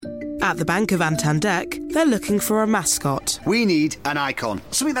At the Bank of Antandek, they're looking for a mascot. We need an icon.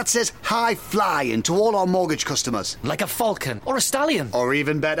 Something that says high flying to all our mortgage customers. Like a falcon or a stallion. Or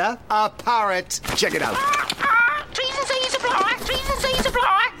even better, a parrot. Check it out.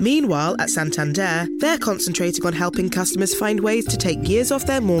 Meanwhile, at Santander, they're concentrating on helping customers find ways to take years off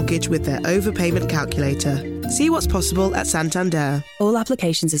their mortgage with their overpayment calculator. See what's possible at Santander. All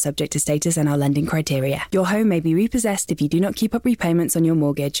applications are subject to status and our lending criteria. Your home may be repossessed if you do not keep up repayments on your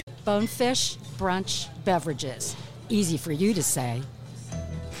mortgage. Bonefish Brunch Beverages. Easy for you to say.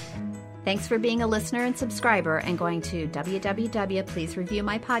 Thanks for being a listener and subscriber and going to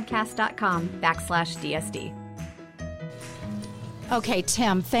www.pleasereviewmypodcast.com/DSD. Okay,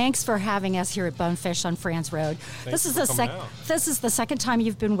 Tim, thanks for having us here at Bonefish on Franz Road. This is the second time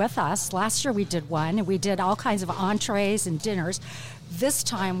you've been with us. Last year we did one, and we did all kinds of entrees and dinners. This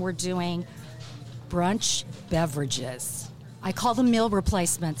time we're doing brunch beverages. I call them meal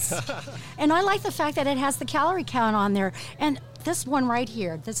replacements. And I like the fact that it has the calorie count on there. And this one right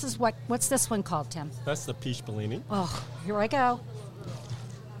here, this is what's this one called, Tim? That's the peach Bellini. Oh, here I go.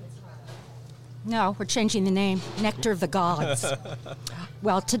 No, we're changing the name. Nectar of the Gods.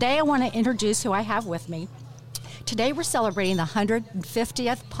 Well, today I want to introduce who I have with me. Today we're celebrating the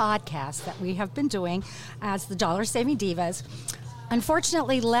 150th podcast that we have been doing as the Dollar Saving Divas.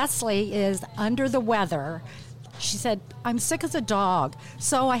 Unfortunately, Leslie is under the weather. She said, I'm sick as a dog,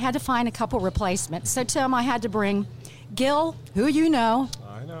 so I had to find a couple replacements. So, Tim, I had to bring Gil, who you know.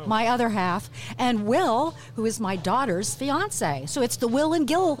 My other half, and Will, who is my daughter's fiance. So it's the Will and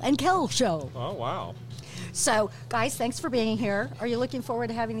Gil and Kel show. Oh, wow. So, guys, thanks for being here. Are you looking forward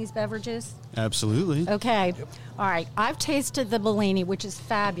to having these beverages? Absolutely. Okay. Yep. All right. I've tasted the Bellini, which is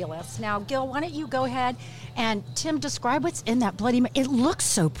fabulous. Now, Gil, why don't you go ahead and, Tim, describe what's in that Bloody Mary. It looks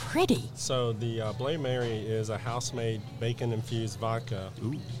so pretty. So the Bloody Mary is a house-made bacon-infused vodka.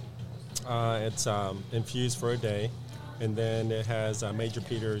 Ooh. It's infused for a day. And then it has Major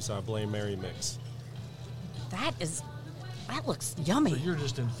Peter's Bloody Mary mix. That looks yummy. So you're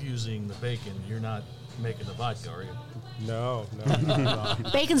just infusing the bacon. You're not making the vodka, are you? No.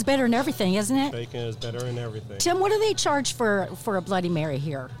 Bacon's better than everything, isn't it? Bacon is better than everything. Tim, what do they charge for a Bloody Mary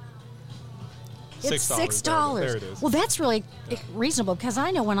here? It's $6. There it is. Well, that's really reasonable because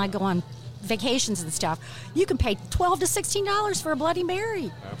I know when I go on vacations and stuff, you can pay $12 to $16 for a Bloody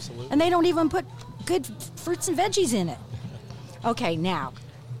Mary. Absolutely. And they don't even put good fruits and veggies in it. Okay, now,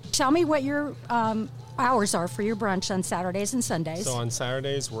 tell me what your hours are for your brunch on Saturdays and Sundays. So on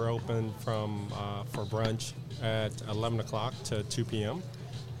Saturdays, we're open for brunch at 11 o'clock to 2 p.m.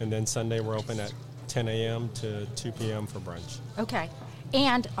 And then Sunday, we're open at 10 a.m. to 2 p.m. for brunch. Okay.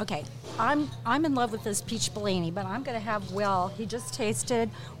 And, I'm in love with this peach Bellini, but I'm going to have Will. He just tasted,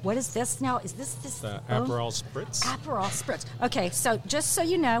 what is this now? Is this? The Aperol Spritz. Aperol Spritz. Okay, so just so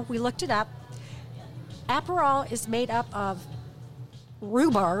you know, we looked it up. Aperol is made up of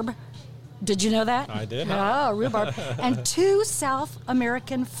rhubarb. Did you know that? I did. Oh, rhubarb. And 2 South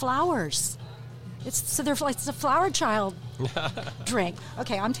American flowers. It's a flower child drink.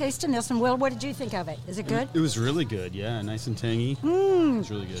 Okay, I'm tasting this. And Will, what did you think of it? Is it good? It was really good, yeah. Nice and tangy. It's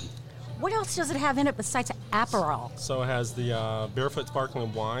really good. What else does it have in it besides Aperol? So it has the Barefoot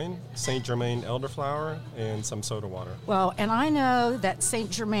Sparkling Wine, Saint Germain Elderflower, and some soda water. Well, and I know that Saint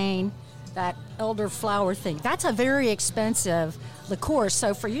Germain, that elderflower thing, that's a very expensive liqueur.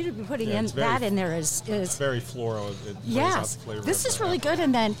 So for you to be putting in there is it's very floral. It yes, out the flavor this is really good.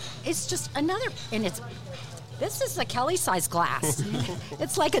 And then it's just another, and this is a Kelly size glass.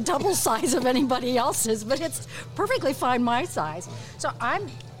 It's like a double size of anybody else's, but it's perfectly fine my size. So I'm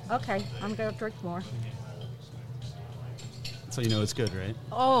going to drink more. So you know it's good, right?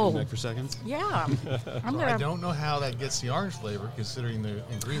 Oh. Back for seconds? Yeah. I don't know how that gets the orange flavor, considering the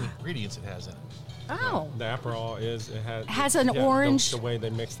ingredients it has in it. Oh. The Aperol has an orange. The way they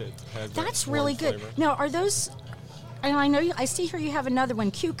mixed it has that's really good. Flavor. Now, are those? And I know I see here you have another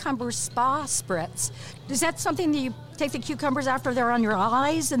one, cucumber spa spritz. Is that something that you take the cucumbers after they're on your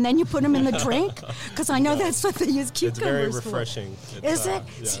eyes and then you put them in the drink? Because I know that's what they use cucumbers for. It's very refreshing. Is it?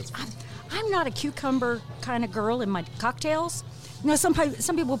 Yeah, see, I'm not a cucumber kind of girl in my cocktails. You know, some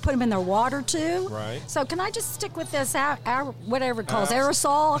people put them in their water too. Right. So can I just stick with this, whatever it calls,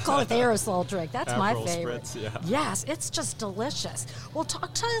 aerosol? I'll call it the aerosol drink. That's my favorite. Spritz, yeah. Yes, it's just delicious. Well,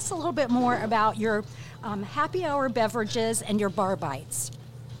 talk to us a little bit more about your happy hour beverages and your bar bites.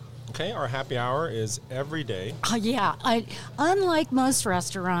 Okay, our happy hour is every day. Yeah. Unlike most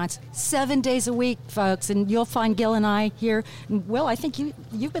restaurants, 7 days a week, folks, and you'll find Gil and I here. And Will, I think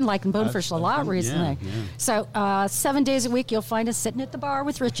you've been liking Bonefish a lot recently. Yeah. So 7 days a week, you'll find us sitting at the bar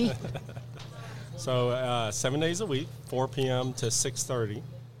with Richie. So 7 days a week, 4 p.m. to 6:30.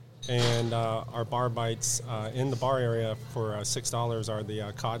 And our bar bites in the bar area for $6 are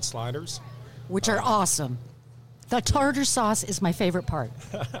the cod sliders. Which are awesome. The tartar sauce is my favorite part.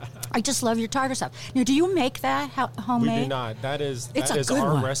 I just love your tartar sauce. Now, do you make that homemade? We do not. That is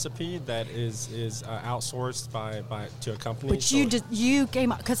our recipe that is outsourced to a company. But you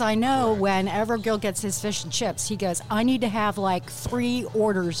came up, because I know whenever Gil gets his fish and chips, he goes, I need to have like 3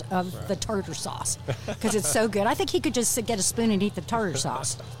 orders of the tartar sauce because it's so good. I think he could just get a spoon and eat the tartar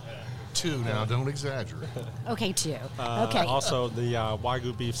sauce. 2 now, don't exaggerate. Okay, 2. Okay. Also, the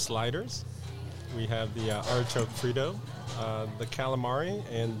Wagyu beef sliders. We have the artichoke Frito, the calamari,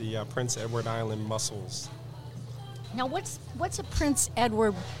 and the Prince Edward Island mussels. Now, what's a Prince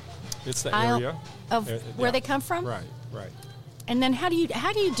Edward? It's the area of where they come from. Right. And then how do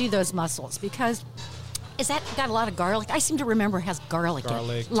you do those mussels? Because is that got a lot of garlic? I seem to remember it has garlic in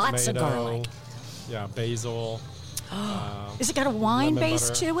it. Lots tomato, of garlic. Yeah, basil. Is it got a wine base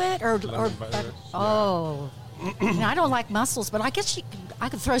to it or butter? Oh. Now, I don't like mussels, but I guess I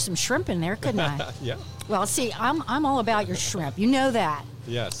could throw some shrimp in there, couldn't I? Yeah. Well, see, I'm all about your shrimp. You know that.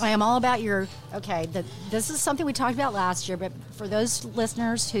 Yes. I am all about your. Okay, this is something we talked about last year, but for those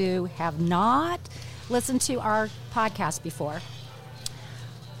listeners who have not listened to our podcast before,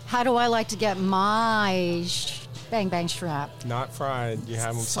 how do I like to get my bang bang shrimp? Not fried. You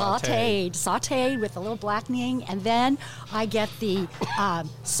have them sautéed with a little blackening, and then I get the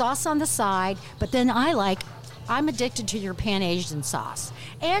sauce on the side. But then I'm addicted to your pan-Asian sauce.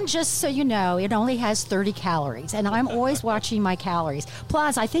 And just so you know, it only has 30 calories, and I'm always watching my calories.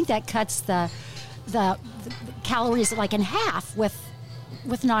 Plus, I think that cuts the calories like in half with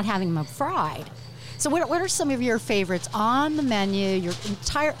not having them fried. So what are some of your favorites on the menu?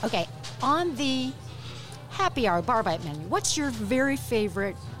 On the Happy Hour Bar Bite menu, what's your very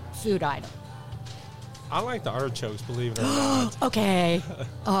favorite food item? I like the artichokes, believe it or not. Okay.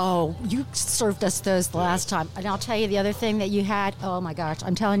 Oh, you served us those the last time. And I'll tell you the other thing that you had. Oh, my gosh.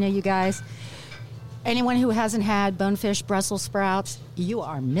 I'm telling you guys, anyone who hasn't had bonefish Brussels sprouts, you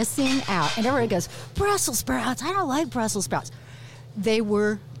are missing out. And everybody goes, Brussels sprouts? I don't like Brussels sprouts. They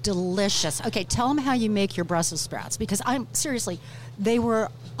were delicious. Okay, tell them how you make your Brussels sprouts, because they were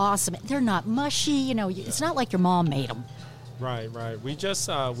awesome. They're not mushy. It's not like your mom made them. Right. We just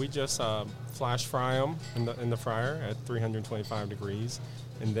flash fry them in the fryer at 325 degrees,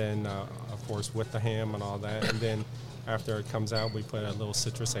 and then of course with the ham and all that, and then after it comes out, we put a little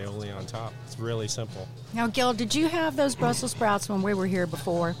citrus aioli on top. It's really simple. Now, Gil, did you have those Brussels sprouts when we were here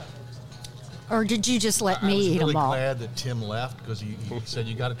before, or did you just let me eat them all? I was really glad that Tim left, because he said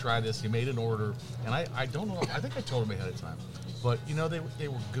you got to try this. He made an order, and I don't know. I think I told him ahead of time, but they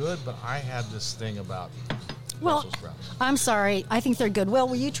were good. But I had this thing about. Brussels sprouts. I'm sorry. I think they're good.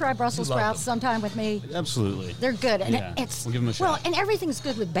 Will you try Brussels sprouts sometime with me? Absolutely. They're good. And we'll give them a shot. Well, and everything's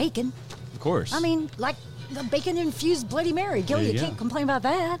good with bacon. Of course. I mean, like the bacon-infused Bloody Mary. Gil, you can't complain about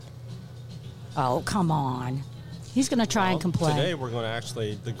that. Oh, come on. He's going to try and complain. Today we're going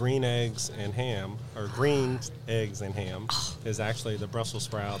to the green eggs and ham, or green eggs and ham, is actually the Brussels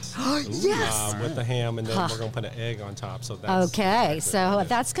sprouts. Yes! With the ham, and then we're going to put an egg on top. So that's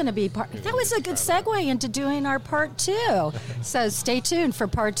that's going to be part. That was a good segue into doing our part 2. So stay tuned for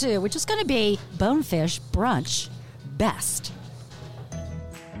part 2, which is going to be Bonefish Brunch Best.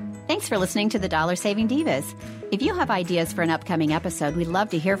 Thanks for listening to the Dollar Saving Divas. If you have ideas for an upcoming episode, we'd love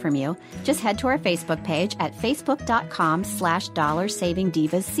to hear from you. Just head to our Facebook page at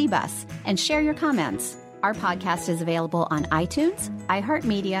facebook.com/DollarSavingDivasCBus and share your comments. Our podcast is available on iTunes,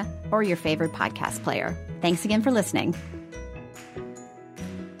 iHeartMedia, or your favorite podcast player. Thanks again for listening.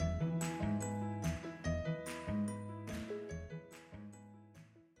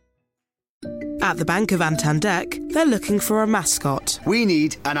 At the Bank of Antandek, they're looking for a mascot. We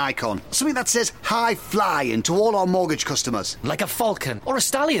need an icon. Something that says high flying to all our mortgage customers. Like a falcon or a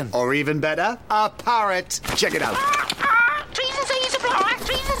stallion. Or even better, a parrot. Check it out. Trees and seas apply.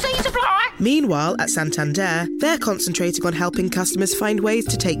 Meanwhile, at Santander, they're concentrating on helping customers find ways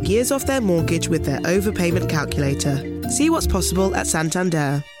to take years off their mortgage with their overpayment calculator. See what's possible at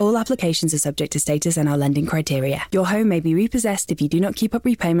Santander. All applications are subject to status and our lending criteria. Your home may be repossessed if you do not keep up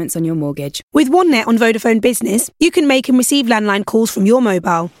repayments on your mortgage. With OneNet on Vodafone Business, you can make and receive landline calls from your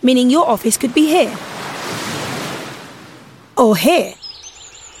mobile, meaning your office could be here. Or here.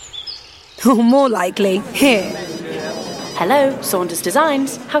 Or more likely, here. Hello, Saunders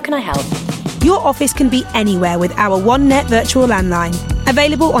Designs. How can I help? Your office can be anywhere with our OneNet virtual landline.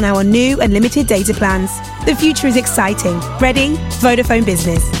 Available on our new and limited data plans. The future is exciting. Ready? Vodafone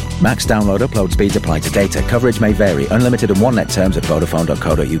Business. Max download upload speeds apply to data. Coverage may vary. Unlimited and OneNet terms at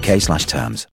vodafone.co.uk/terms.